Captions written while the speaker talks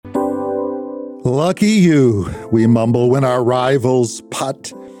Lucky you, we mumble when our rival's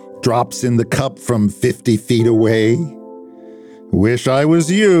putt drops in the cup from 50 feet away. Wish I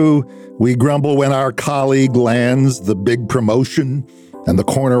was you, we grumble when our colleague lands the big promotion and the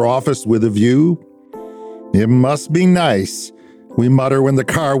corner office with a view. It must be nice, we mutter when the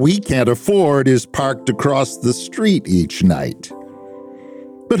car we can't afford is parked across the street each night.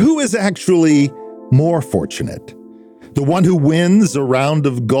 But who is actually more fortunate? The one who wins a round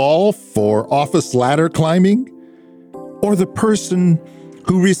of golf or office ladder climbing? Or the person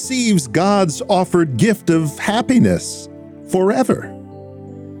who receives God's offered gift of happiness forever?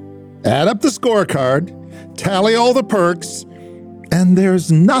 Add up the scorecard, tally all the perks, and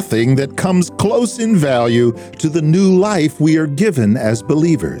there's nothing that comes close in value to the new life we are given as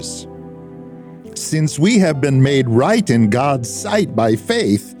believers. Since we have been made right in God's sight by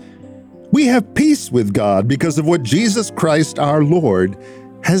faith, we have peace with God because of what Jesus Christ our Lord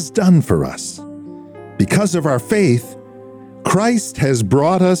has done for us. Because of our faith, Christ has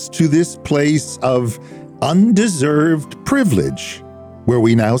brought us to this place of undeserved privilege where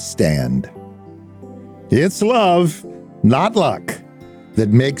we now stand. It's love, not luck, that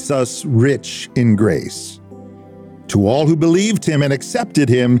makes us rich in grace. To all who believed him and accepted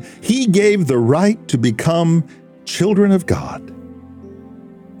him, he gave the right to become children of God.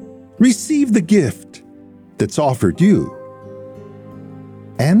 Receive the gift that's offered you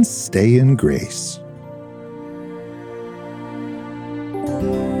and stay in grace.